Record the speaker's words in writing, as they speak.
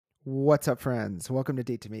What's up, friends? Welcome to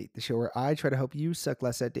Date to Meet, the show where I try to help you suck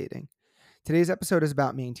less at dating. Today's episode is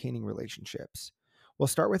about maintaining relationships. We'll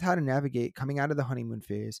start with how to navigate coming out of the honeymoon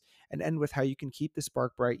phase and end with how you can keep the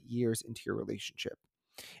spark bright years into your relationship.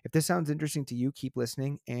 If this sounds interesting to you, keep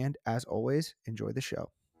listening, and as always, enjoy the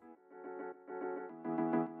show.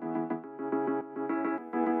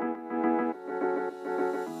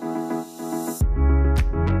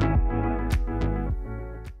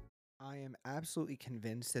 I am absolutely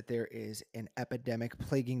convinced that there is an epidemic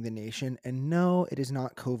plaguing the nation. And no, it is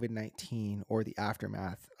not COVID 19 or the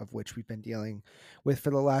aftermath of which we've been dealing with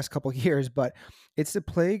for the last couple of years, but it's the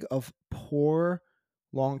plague of poor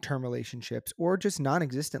long term relationships or just non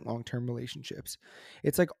existent long term relationships.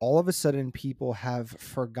 It's like all of a sudden people have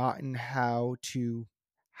forgotten how to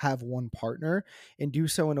have one partner and do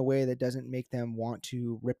so in a way that doesn't make them want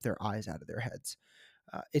to rip their eyes out of their heads.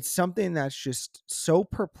 It's something that's just so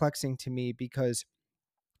perplexing to me because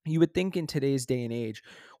you would think in today's day and age,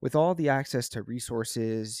 with all the access to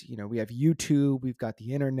resources, we have YouTube, we've got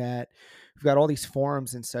the internet, we've got all these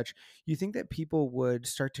forums and such. You think that people would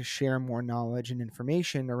start to share more knowledge and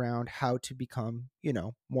information around how to become,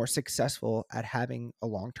 more successful at having a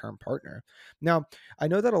long term partner. Now, I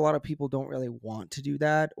know that a lot of people don't really want to do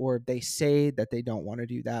that, or they say that they don't want to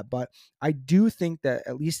do that. But I do think that,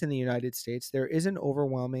 at least in the United States, there is an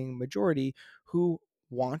overwhelming majority who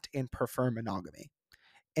want and prefer monogamy,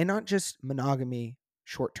 and not just monogamy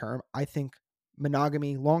short term. I think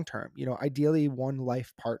monogamy long term, ideally one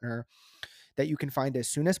life partner that you can find as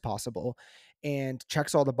soon as possible and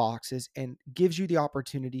checks all the boxes and gives you the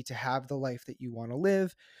opportunity to have the life that you want to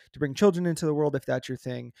live, to bring children into the world if that's your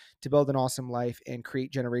thing, to build an awesome life and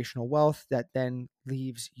create generational wealth that then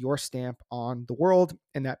leaves your stamp on the world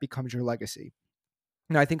and that becomes your legacy.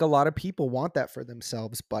 Now, I think a lot of people want that for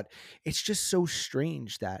themselves, but it's just so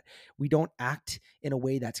strange that we don't act in a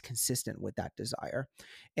way that's consistent with that desire.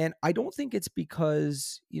 And I don't think it's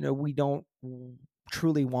because, we don't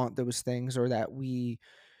truly want those things or that we,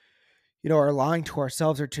 are lying to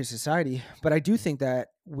ourselves or to society, but I do think that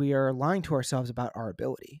we are lying to ourselves about our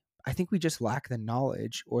ability. I think we just lack the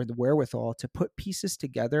knowledge or the wherewithal to put pieces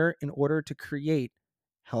together in order to create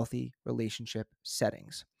healthy relationship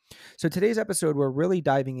settings. So today's episode, we're really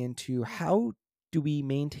diving into how do we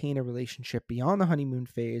maintain a relationship beyond the honeymoon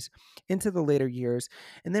phase into the later years.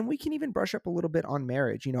 And then we can even brush up a little bit on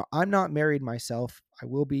marriage. I'm not married myself. I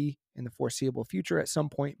will be in the foreseeable future at some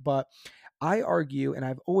point, but I argue, and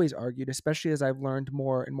I've always argued, especially as I've learned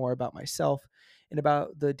more and more about myself and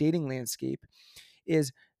about the dating landscape,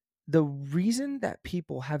 is the reason that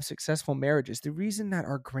people have successful marriages, the reason that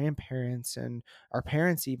our grandparents and our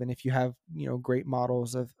parents, even if you have, great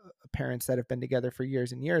models of parents that have been together for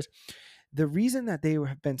years and years, the reason that they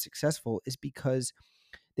have been successful is because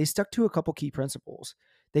they stuck to a couple key principles.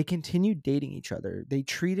 They continued dating each other. They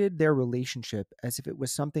treated their relationship as if it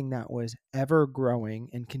was something that was ever growing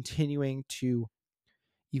and continuing to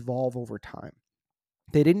evolve over time.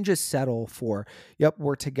 They didn't just settle for, yep,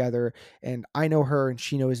 we're together and I know her and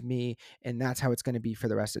she knows me, and that's how it's going to be for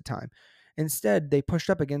the rest of the time. Instead, they pushed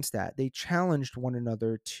up against that. They challenged one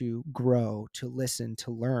another to grow, to listen,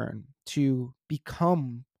 to learn, to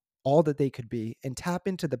become all that they could be and tap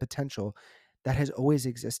into the potential that has always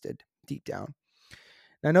existed deep down.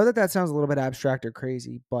 Now, I know that that sounds a little bit abstract or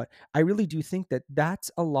crazy, but I really do think that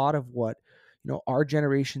that's a lot of what, our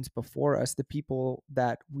generations before us, the people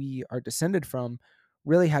that we are descended from,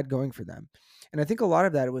 really had going for them. And I think a lot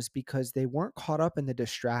of that was because they weren't caught up in the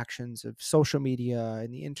distractions of social media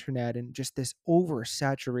and the internet and just this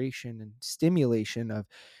oversaturation and stimulation of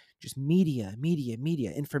just media,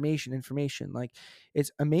 information. Like,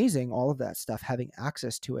 it's amazing, all of that stuff, having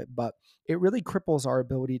access to it, but it really cripples our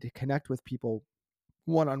ability to connect with people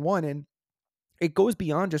one on one. And it goes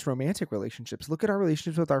beyond just romantic relationships. Look at our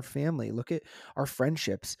relationships with our family. Look at our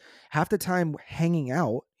friendships. Half the time hanging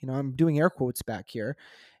out, I'm doing air quotes back here.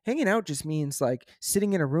 Hanging out just means like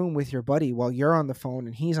sitting in a room with your buddy while you're on the phone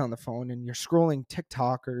and he's on the phone and you're scrolling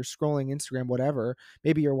TikTok or scrolling Instagram, whatever.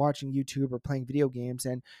 Maybe you're watching YouTube or playing video games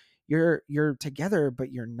and you're together,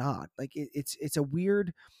 but you're not. Like it's just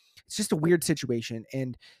a weird situation.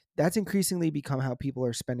 And that's increasingly become how people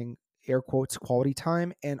are spending air quotes quality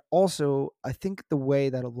time. And also, I think the way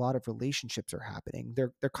that a lot of relationships are happening,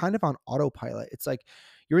 they're kind of on autopilot. It's like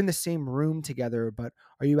you're in the same room together, but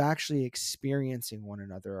are you actually experiencing one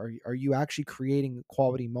another? Are you actually creating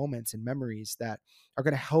quality moments and memories that are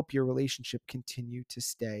going to help your relationship continue to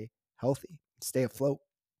stay healthy, stay afloat?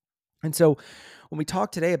 And so when we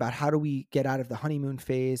talk today about how do we get out of the honeymoon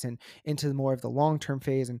phase and into more of the long-term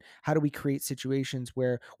phase, and how do we create situations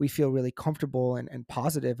where we feel really comfortable and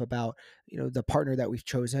positive about, the partner that we've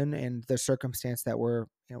chosen and the circumstance that we're,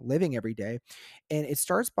 living every day. And it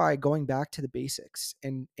starts by going back to the basics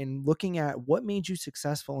and looking at what made you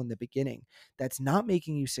successful in the beginning that's not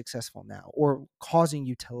making you successful now or causing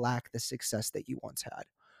you to lack the success that you once had.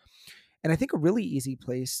 And I think a really easy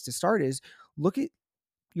place to start is look at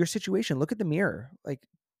your situation, look at the mirror. Like,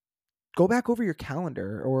 go back over your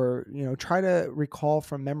calendar or, try to recall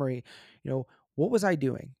from memory, what was I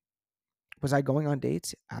doing? Was I going on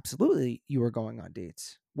dates? Absolutely, you were going on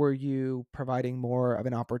dates. Were you providing more of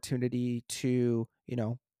an opportunity to,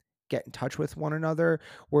 get in touch with one another?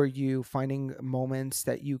 Were you finding moments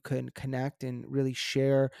that you can connect and really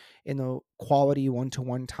share in the quality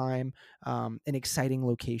one-to-one time, in exciting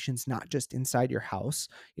locations, not just inside your house?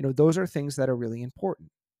 Those are things that are really important.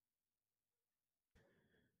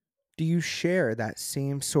 Do you share that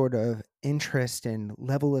same sort of interest and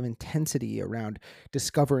level of intensity around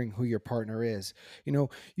discovering who your partner is? You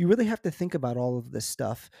really have to think about all of this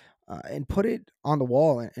stuff, and put it on the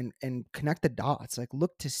wall and connect the dots. Like,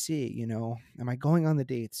 look to see, am I going on the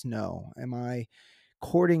dates? No. Am I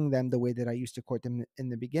courting them the way that I used to court them in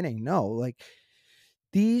the beginning? No. Like,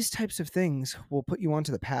 these types of things will put you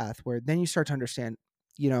onto the path where then you start to understand,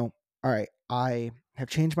 all right, I have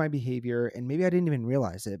changed my behavior and maybe I didn't even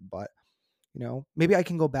realize it, but maybe I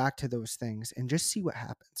can go back to those things and just see what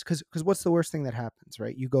happens. Because what's the worst thing that happens,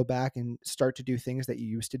 right? You go back and start to do things that you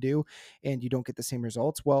used to do and you don't get the same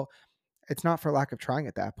results. Well, it's not for lack of trying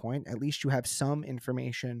at that point. At least you have some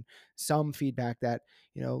information, some feedback that,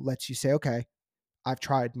 lets you say, okay, I've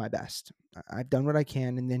tried my best. I've done what I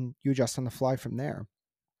can. And then you adjust on the fly from there.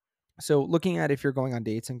 So looking at if you're going on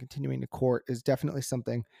dates and continuing to court is definitely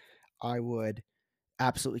something I would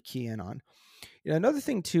absolutely key in on. Another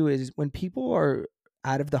thing too is when people are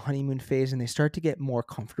out of the honeymoon phase and they start to get more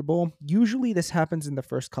comfortable, usually this happens in the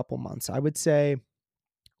first couple months. I would say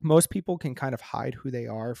most people can kind of hide who they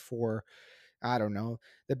are for, I don't know,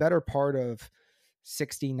 the better part of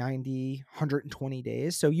 60, 90, 120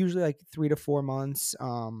 days. So usually like 3 to 4 months.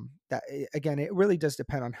 Again, it really does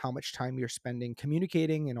depend on how much time you're spending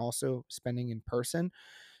communicating and also spending in person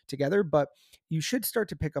together. But you should start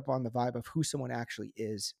to pick up on the vibe of who someone actually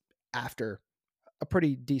is after a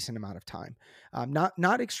pretty decent amount of time.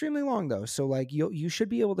 Not extremely long though. So like you should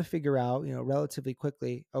be able to figure out, relatively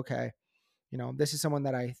quickly, okay, this is someone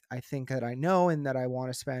that I think that I know and that I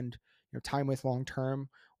want to spend, time with long term,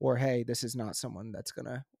 or hey, this is not someone that's going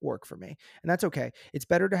to work for me. And that's okay. It's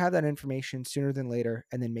better to have that information sooner than later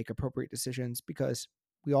and then make appropriate decisions, because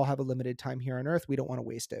we all have a limited time here on earth. We don't want to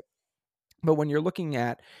waste it. But when you're looking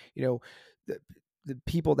at, you know, the, the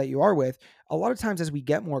people that you are with, a lot of times as we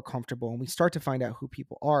get more comfortable and we start to find out who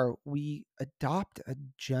people are, we adopt a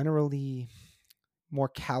generally more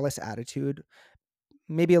callous attitude,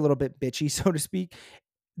 maybe a little bit bitchy, so to speak.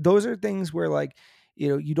 Those are things where, like,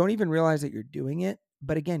 you don't even realize that you're doing it.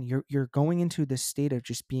 But again, you're going into this state of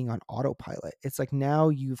just being on autopilot. It's like now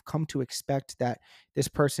you've come to expect that this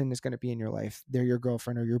person is going to be in your life. They're your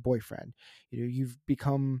girlfriend or your boyfriend. You've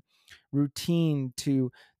become routine to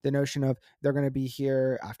the notion of they're going to be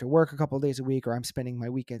here after work a couple of days a week, or I'm spending my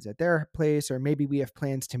weekends at their place, or maybe we have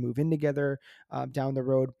plans to move in together down the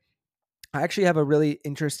road. I actually have a really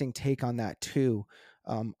interesting take on that too,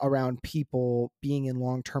 around people being in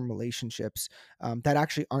long-term relationships that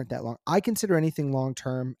actually aren't that long. I consider anything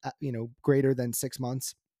long-term, greater than 6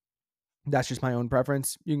 months. That's just my own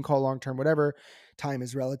preference. You can call long-term whatever. Time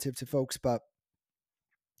is relative to folks, but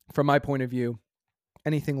from my point of view,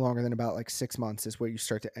 anything longer than about like 6 months is where you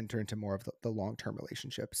start to enter into more of the long-term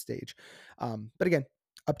relationship stage. But again,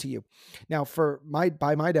 up to you. Now,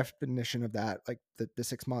 by my definition of that, like the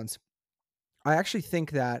 6 months, I actually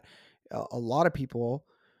think that a lot of people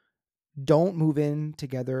don't move in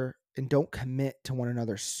together and don't commit to one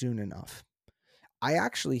another soon enough. I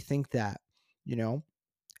actually think that, you know,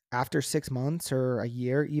 after 6 months or a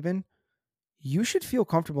year, even, you should feel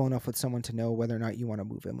comfortable enough with someone to know whether or not you want to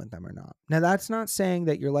move in with them or not. Now, that's not saying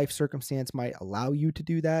that your life circumstance might allow you to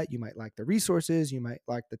do that. You might lack the resources, you might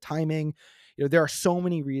lack the timing. There are so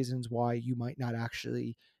many reasons why you might not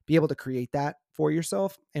actually be able to create that for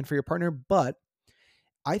yourself and for your partner. But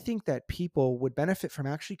I think that people would benefit from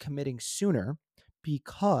actually committing sooner,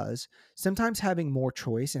 because sometimes having more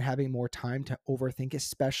choice and having more time to overthink,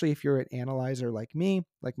 especially if you're an analyzer like me,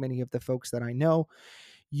 like many of the folks that I know,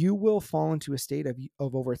 you will fall into a state of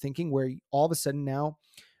overthinking where all of a sudden now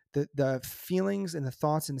the feelings and the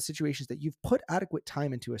thoughts and the situations that you've put adequate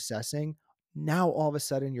time into assessing Now all of a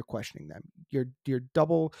sudden you're questioning them. You're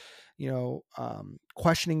double,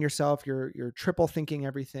 questioning yourself. You're triple thinking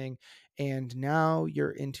everything, and now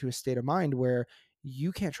you're into a state of mind where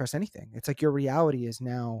you can't trust anything. It's like your reality is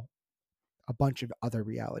now a bunch of other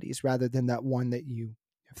realities rather than that one that you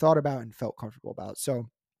have thought about and felt comfortable about. So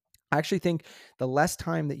I actually think the less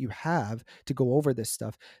time that you have to go over this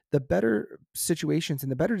stuff, the better situations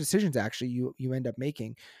and the better decisions actually you end up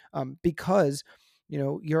making, because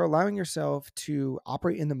you're allowing yourself to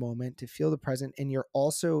operate in the moment, to feel the present, and you're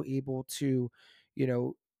also able to, you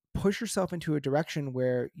know, push yourself into a direction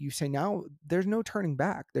where you say now there's no turning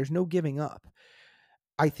back, there's no giving up.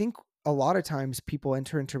 I think a lot of times people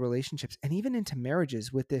enter into relationships and even into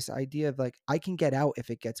marriages with this idea of like I can get out if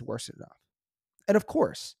it gets worse enough. And of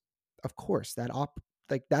course, that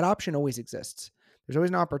option always exists. There's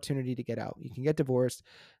always an opportunity to get out. You can get divorced.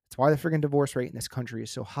 That's why the friggin' divorce rate in this country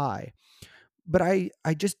is so high. But I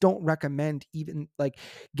just don't recommend even like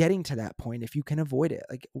getting to that point if you can avoid it.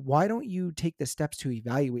 Like, why don't you take the steps to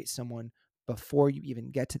evaluate someone before you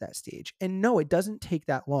even get to that stage? And no, it doesn't take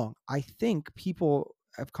that long. I think people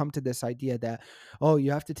have come to this idea that, oh,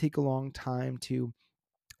 you have to take a long time to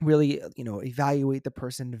really, evaluate the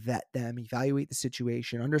person, vet them, evaluate the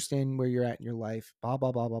situation, understand where you're at in your life, blah,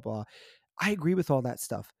 blah, blah, blah, blah. I agree with all that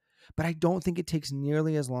stuff, but I don't think it takes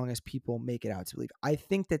nearly as long as people make it out to believe. I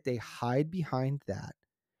think that they hide behind that.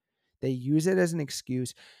 They use it as an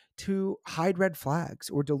excuse to hide red flags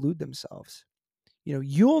or delude themselves.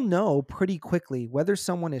 You'll know pretty quickly whether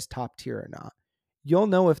someone is top tier or not. You'll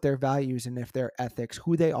know if their values and if their ethics,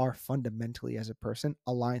 who they are fundamentally as a person,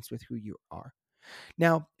 aligns with who you are.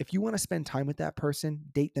 Now, if you want to spend time with that person,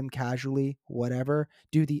 date them casually, whatever,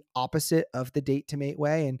 do the opposite of the date to mate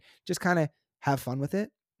way and just kind of have fun with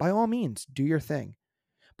it, by all means, do your thing.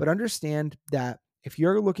 But understand that if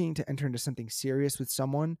you're looking to enter into something serious with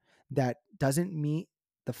someone that doesn't meet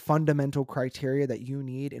the fundamental criteria that you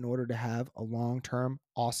need in order to have a long term,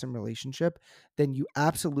 awesome relationship, then you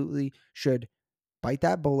absolutely should bite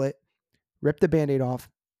that bullet, rip the band aid off,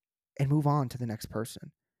 and move on to the next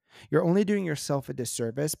person. You're only doing yourself a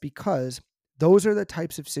disservice because those are the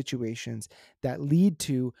types of situations that lead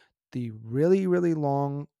to the really, really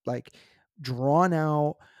long, like drawn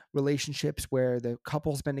out relationships where the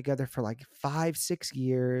couple's been together for like 5, 6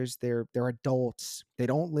 years. They're adults. They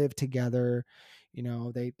don't live together.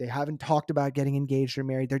 They haven't talked about getting engaged or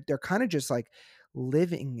married. They're kind of just like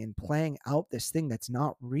living and playing out this thing that's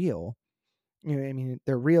not real. I mean,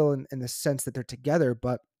 they're real in the sense that they're together,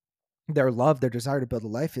 but their love, their desire to build a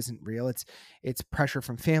life isn't real. It's pressure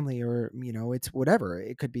from family, or it's whatever.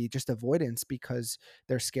 It could be just avoidance because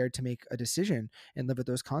they're scared to make a decision and live with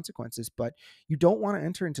those consequences. But you don't want to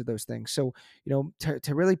enter into those things. So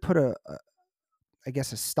to really put I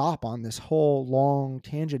guess a stop on this whole long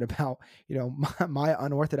tangent about my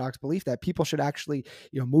unorthodox belief that people should actually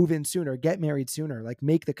move in sooner, get married sooner, like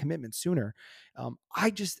make the commitment sooner.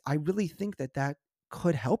 I really think that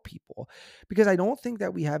could help people, because I don't think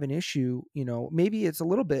that we have an issue. Maybe it's a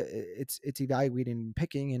little bit, it's evaluating and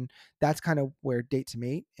picking, and that's kind of where date to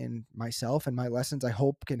mate and myself and my lessons, I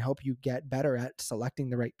hope, can help you get better at selecting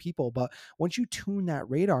the right people. But once you tune that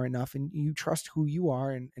radar enough and you trust who you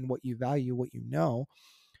are and what you value, what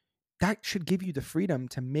that should give you the freedom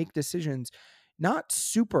to make decisions, not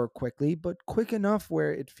super quickly, but quick enough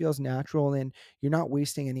where it feels natural and you're not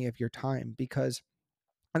wasting any of your time. Because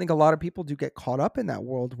I think a lot of people do get caught up in that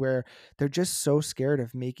world where they're just so scared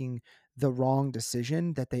of making the wrong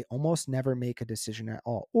decision that they almost never make a decision at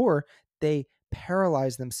all. Or they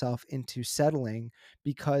paralyze themselves into settling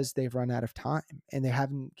because they've run out of time and they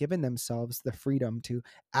haven't given themselves the freedom to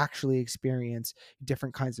actually experience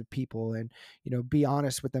different kinds of people and, be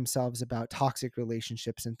honest with themselves about toxic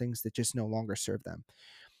relationships and things that just no longer serve them.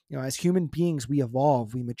 As human beings, we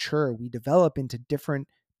evolve, we mature, we develop into different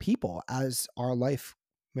people as our life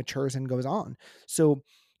matures and goes on. So,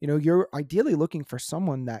 you're ideally looking for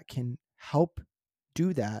someone that can help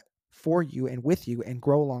do that for you and with you and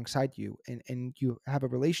grow alongside you. And you have a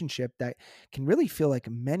relationship that can really feel like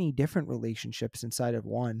many different relationships inside of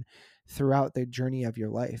one throughout the journey of your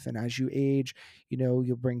life. And as you age,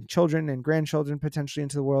 you'll bring children and grandchildren potentially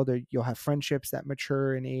into the world, or you'll have friendships that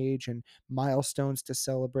mature in age and milestones to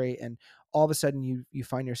celebrate. And all of a sudden you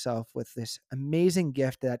find yourself with this amazing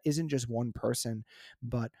gift that isn't just one person,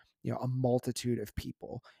 but a multitude of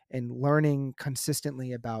people, and learning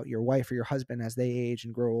consistently about your wife or your husband as they age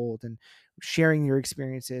and grow old, and sharing your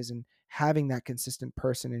experiences and having that consistent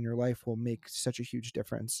person in your life will make such a huge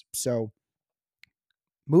difference. So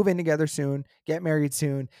move in together soon, get married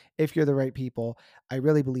soon if you're the right people. I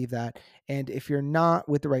really believe that. And if you're not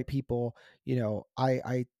with the right people,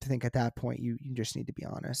 I think at that point you just need to be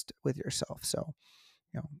honest with yourself. So,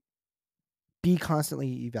 you know, be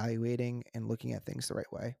constantly evaluating and looking at things the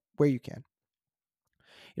right way where you can.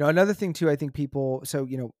 Another thing too, I think people, so,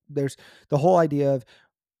 there's the whole idea of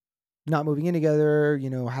not moving in together,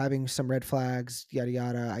 having some red flags, yada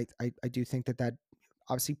yada. I do think that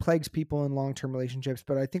obviously plagues people in long-term relationships.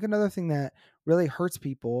 But I think another thing that really hurts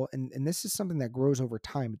people, and this is something that grows over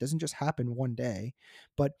time. It doesn't just happen one day,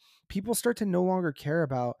 but people start to no longer care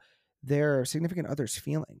about their significant other's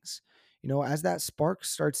feelings. As that spark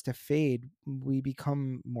starts to fade, we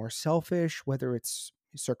become more selfish, whether it's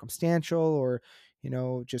circumstantial or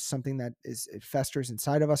just something that it festers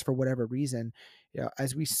inside of us for whatever reason.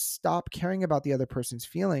 As we stop caring about the other person's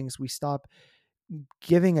feelings, we stop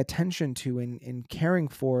giving attention to and caring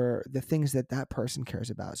for the things that that person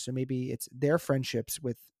cares about. So maybe it's their friendships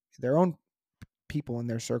with their own people in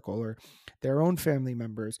their circle or their own family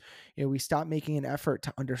members. We stop making an effort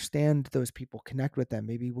to understand those people, connect with them.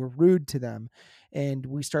 Maybe we're rude to them, and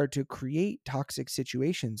we start to create toxic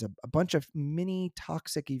situations, a bunch of mini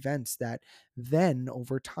toxic events that then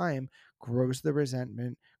over time grows the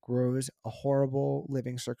resentment, grows a horrible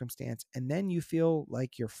living circumstance. And then you feel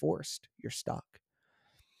like you're stuck.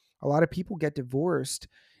 A lot of people get divorced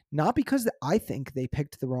not because I think they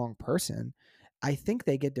picked the wrong person. I think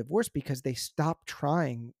they get divorced because they stop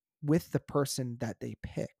trying with the person that they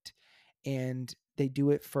picked. And they do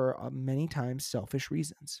it for many times selfish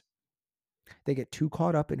reasons. They get too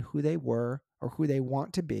caught up in who they were or who they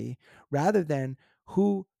want to be rather than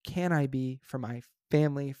who can I be for my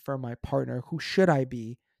family, for my partner, who should I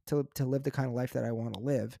be to live the kind of life that I want to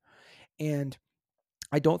live. And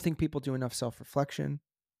I don't think people do enough self-reflection.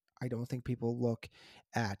 I don't think people look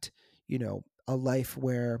at, a life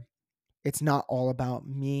where it's not all about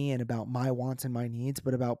me and about my wants and my needs,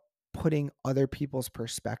 but about putting other people's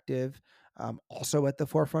perspective also at the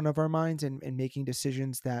forefront of our minds, and making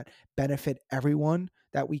decisions that benefit everyone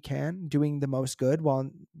that we can, doing the most good while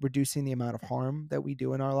reducing the amount of harm that we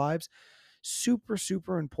do in our lives. Super,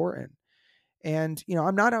 super important. And,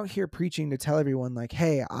 I'm not out here preaching to tell everyone like,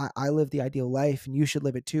 hey, I live the ideal life and you should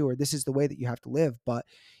live it too, or this is the way that you have to live. But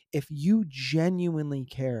if you genuinely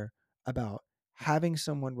care about having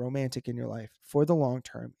someone romantic in your life for the long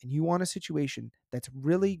term, and you want a situation that's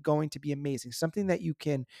really going to be amazing, something that you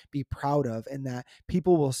can be proud of and that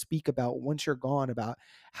people will speak about once you're gone, about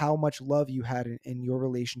how much love you had in your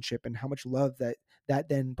relationship and how much love that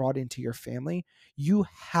then brought into your family, you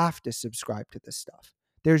have to subscribe to this stuff.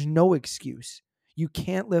 There's no excuse. You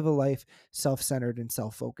can't live a life self-centered and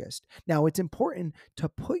self-focused. Now, it's important to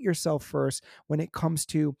put yourself first when it comes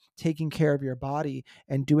to taking care of your body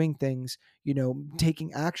and doing things,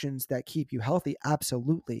 taking actions that keep you healthy.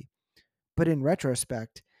 Absolutely. But in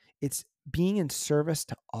retrospect, it's being in service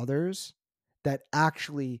to others that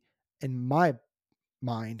actually, in my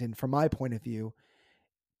mind and from my point of view,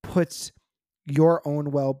 puts your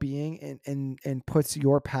own well-being and puts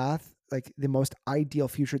your path, like the most ideal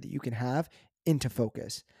future that you can have, into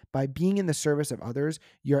focus. By being in the service of others,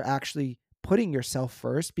 you're actually putting yourself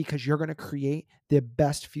first, because you're going to create the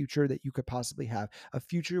best future that you could possibly have, a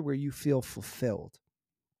future where you feel fulfilled.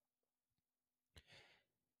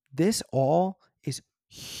 This all is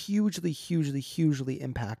hugely, hugely, hugely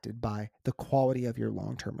impacted by the quality of your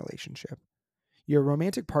long-term relationship. Your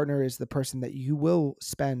romantic partner is the person that you will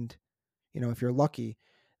spend, if you're lucky,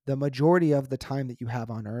 the majority of the time that you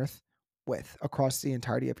have on earth with across the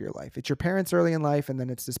entirety of your life. It's your parents early in life, and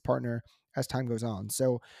then it's this partner as time goes on.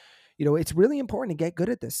 So, it's really important to get good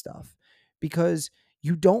at this stuff, because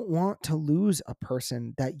you don't want to lose a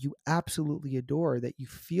person that you absolutely adore, that you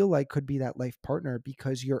feel like could be that life partner,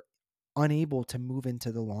 because you're unable to move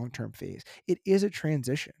into the long-term phase. It is a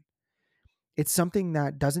transition. It's something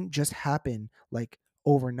that doesn't just happen like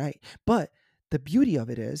overnight. But the beauty of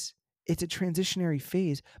it is it's a transitionary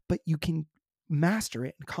phase, but you can master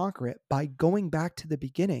it and conquer it by going back to the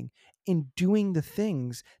beginning and doing the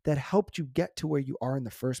things that helped you get to where you are in the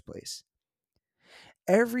first place.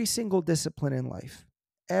 Every single discipline in life,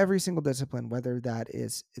 every single discipline, whether that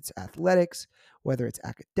is it's athletics, whether it's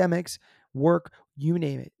academics, work, you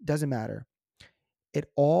name it, doesn't matter. It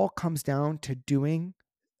all comes down to doing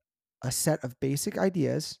a set of basic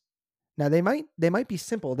ideas. Now they might be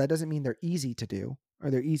simple. That doesn't mean they're easy to do or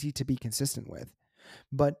they're easy to be consistent with.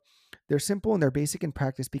 But they're simple and they're basic in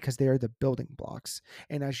practice because they are the building blocks.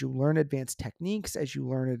 And as you learn advanced techniques, as you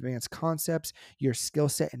learn advanced concepts, your skill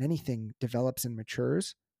set in anything develops and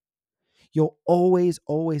matures. you'll always,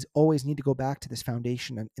 always, always need to go back to this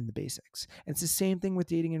foundation in the basics. And it's the same thing with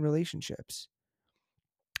dating and relationships.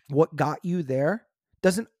 What got you there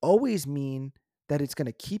doesn't always mean that it's going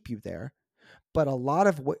to keep you there, but a lot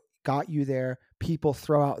of what got you there, people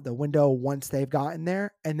throw out the window once they've gotten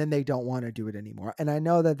there, and then they don't want to do it anymore. And I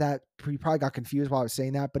know that you probably got confused while I was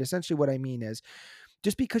saying that, but essentially what I mean is,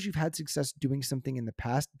 just because you've had success doing something in the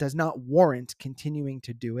past does not warrant continuing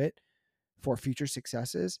to do it for future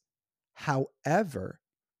successes. However,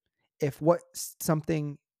 if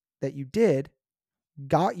something that you did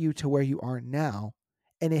got you to where you are now,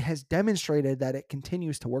 and it has demonstrated that it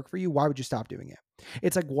continues to work for you, why would you stop doing it?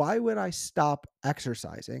 It's like, why would I stop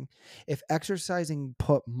exercising if exercising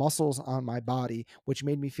put muscles on my body, which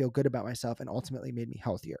made me feel good about myself and ultimately made me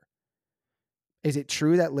healthier? Is it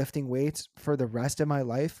true that lifting weights for the rest of my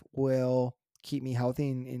life will keep me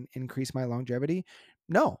healthy and increase my longevity?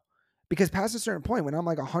 No, because past a certain point, when I'm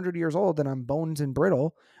like 100 years old and I'm bones and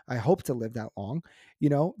brittle, I hope to live that long.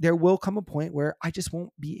 There will come a point where I just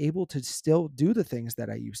won't be able to still do the things that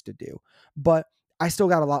I used to do, but I still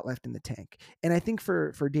got a lot left in the tank. And I think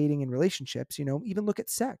for dating and relationships, even look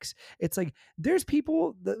at sex. It's like there's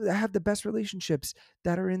people that have the best relationships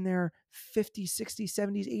that are in their 50s, 60s,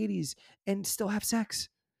 70s, 80s and still have sex.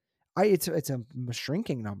 It's a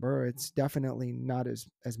shrinking number. It's definitely not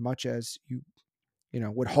as much as you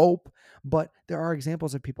would hope, but there are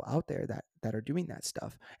examples of people out there that are doing that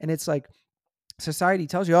stuff. And it's like society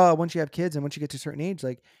tells you, oh, once you have kids and once you get to a certain age,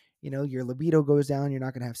 like, your libido goes down, you're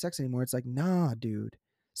not going to have sex anymore. It's like, nah, dude.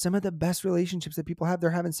 Some of the best relationships that people have,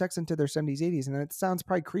 they're having sex into their 70s, 80s. And it sounds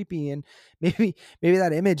probably creepy. And maybe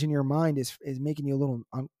that image in your mind is making you a little,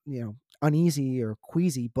 uneasy or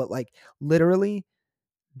queasy, but like literally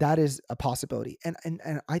that is a possibility.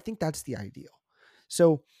 And I think that's the ideal.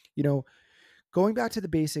 So, going back to the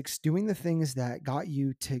basics, doing the things that got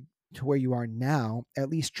you to where you are now, at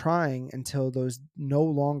least trying until those no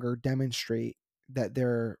longer demonstrate that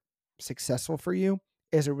they're successful for you,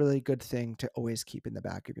 is a really good thing to always keep in the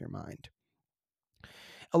back of your mind.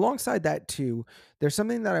 Alongside that too, there's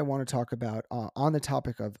something that I want to talk about on the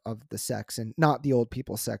topic of the sex, and not the old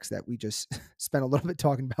people sex that we just spent a little bit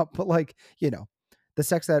talking about, but like, the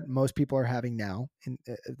sex that most people are having now, and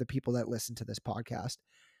the people that listen to this podcast.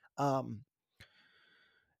 Um,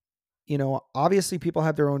 obviously people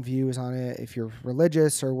have their own views on it. If you're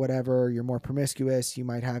religious or whatever, you're more promiscuous, you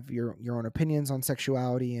might have your own opinions on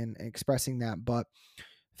sexuality and expressing that. But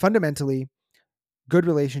fundamentally, good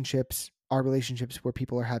relationships are relationships where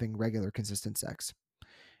people are having regular, consistent sex.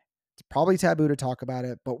 It's probably taboo to talk about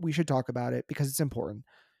it, but we should talk about it because it's important.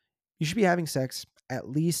 You should be having sex at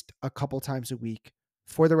least a couple times a week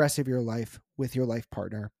for the rest of your life with your life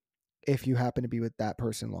partner, if you happen to be with that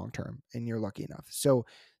person long term and you're lucky enough. So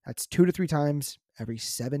that's 2 to 3 times every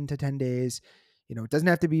 7 to 10 days. It doesn't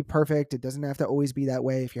have to be perfect. It doesn't have to always be that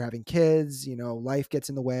way. If you're having kids, life gets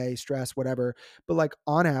in the way, stress, whatever. But like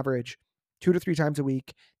on average, 2 to 3 times a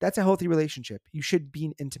week, that's a healthy relationship. You should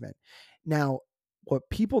be intimate. Now, what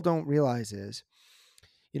people don't realize is,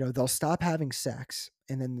 they'll stop having sex,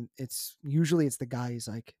 and then it's the guy. He's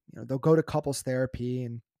like, they'll go to couples therapy,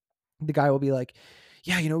 and the guy will be like,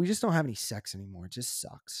 yeah, we just don't have any sex anymore. It just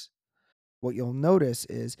sucks. What you'll notice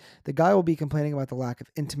is the guy will be complaining about the lack of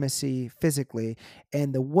intimacy physically,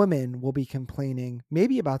 and the woman will be complaining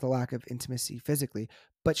maybe about the lack of intimacy physically,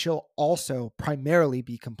 but she'll also primarily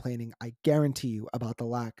be complaining, I guarantee you, about the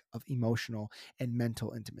lack of emotional and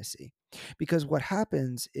mental intimacy. Because what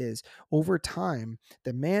happens is over time,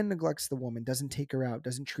 the man neglects the woman, doesn't take her out,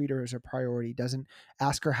 doesn't treat her as a priority, doesn't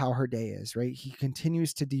ask her how her day is, right? He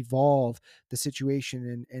continues to devolve the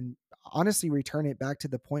situation and honestly return it back to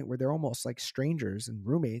the point where they're almost like strangers and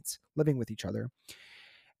roommates living with each other.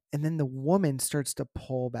 And then the woman starts to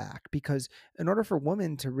pull back because in order for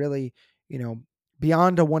women to really,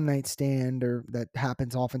 beyond a one night stand, or that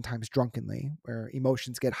happens oftentimes drunkenly where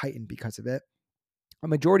emotions get heightened because of it, a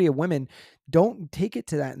majority of women don't take it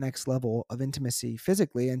to that next level of intimacy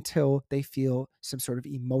physically until they feel some sort of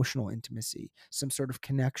emotional intimacy, some sort of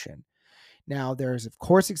connection. Now, there's, of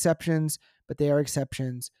course, exceptions, but they are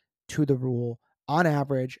exceptions to the rule. On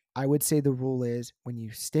average, I would say the rule is when you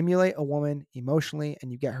stimulate a woman emotionally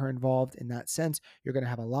and you get her involved in that sense, you're going to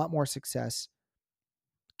have a lot more success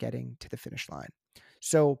getting to the finish line.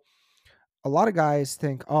 So, a lot of guys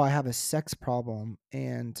think, oh, I have a sex problem,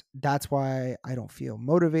 and that's why I don't feel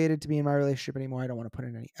motivated to be in my relationship anymore. I don't want to put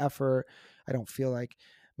in any effort. I don't feel like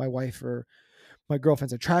my wife or my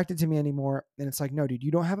girlfriend's attracted to me anymore. And it's like, no, dude, you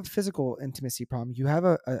don't have a physical intimacy problem. You have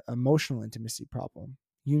a emotional intimacy problem.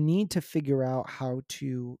 You need to figure out how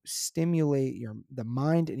to stimulate the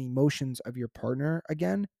mind and emotions of your partner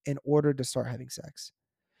again in order to start having sex.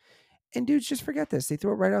 And dudes just forget this. They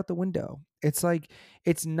throw it right out the window. It's like,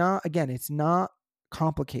 it's not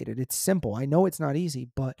complicated. It's simple. I know it's not easy,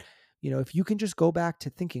 but if you can just go back to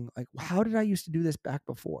thinking like, how did I used to do this back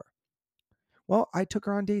before? Well, I took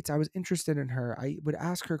her on dates. I was interested in her. I would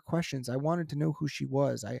ask her questions. I wanted to know who she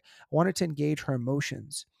was. I wanted to engage her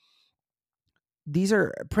emotions. These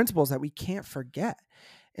are principles that we can't forget.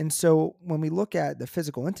 And so when we look at the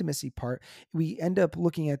physical intimacy part, we end up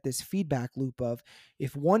looking at this feedback loop of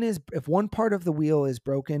if one part of the wheel is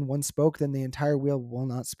broken, one spoke, then the entire wheel will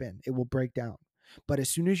not spin. It will break down. But as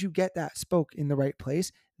soon as you get that spoke in the right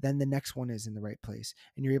place, then the next one is in the right place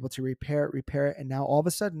and you're able to repair it. And now all of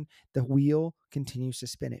a sudden the wheel continues to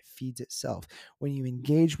spin. It feeds itself. When you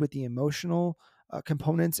engage with the emotional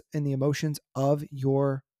components and the emotions of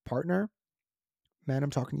your partner, man, I'm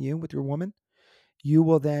talking to you with your woman, you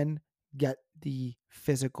will then get the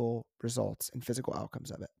physical results and physical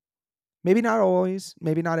outcomes of it. Maybe not always,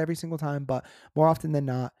 maybe not every single time, but more often than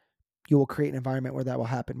not, you will create an environment where that will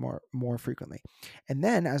happen more frequently. And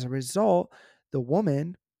then as a result, the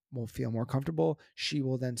woman will feel more comfortable. She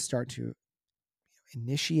will then start to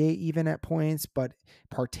initiate even at points, but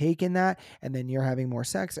partake in that. And then you're having more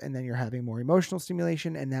sex and then you're having more emotional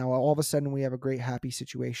stimulation. And now all of a sudden we have a great, happy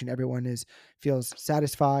situation. Everyone feels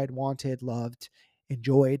satisfied, wanted, loved,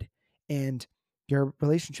 enjoyed, and your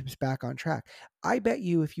relationship's back on track. I bet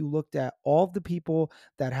you if you looked at all of the people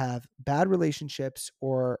that have bad relationships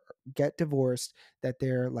or get divorced, that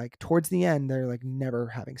they're like towards the end, they're like never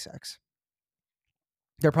having sex.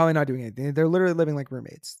 They're probably not doing anything. They're literally living like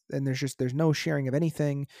roommates, and there's no sharing of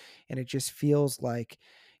anything, and it just feels like,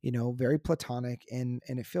 very platonic, and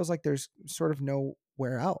it feels like there's sort of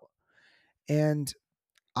nowhere out. And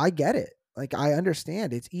I get it. Like I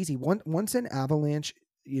understand it's easy. Once an avalanche,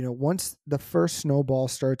 once the first snowball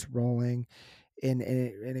starts rolling and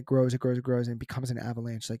it grows, and it becomes an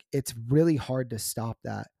avalanche, like it's really hard to stop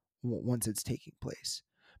that once it's taking place.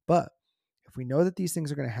 But if we know that these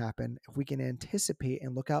things are going to happen, if we can anticipate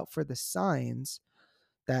and look out for the signs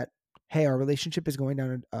that, hey, our relationship is going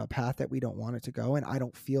down a path that we don't want it to go, and I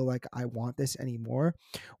don't feel like I want this anymore,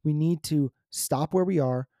 we need to stop where we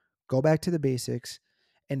are, go back to the basics,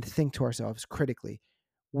 and think to ourselves critically.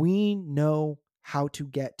 We know how to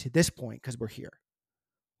get to this point because we're here.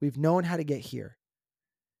 We've known how to get here.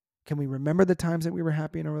 Can we remember the times that we were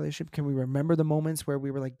happy in a relationship? Can we remember the moments where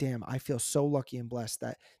we were like, damn, I feel so lucky and blessed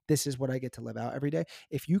that this is what I get to live out every day?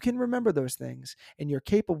 If you can remember those things and you're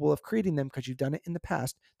capable of creating them because you've done it in the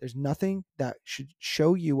past, there's nothing that should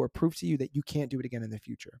show you or prove to you that you can't do it again in the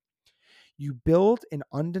future. You build an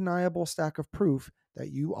undeniable stack of proof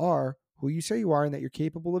that you are who you say you are and that you're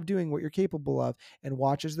capable of doing what you're capable of, and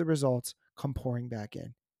watch as the results come pouring back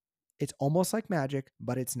in. It's almost like magic,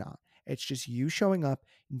 but it's not. It's just you showing up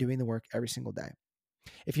and doing the work every single day.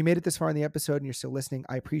 If you made it this far in the episode and you're still listening,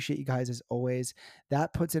 I appreciate you guys as always.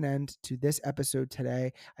 That puts an end to this episode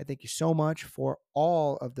today. I thank you so much for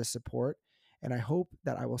all of the support, and I hope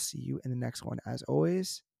that I will see you in the next one. As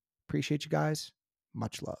always, appreciate you guys.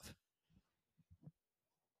 Much love.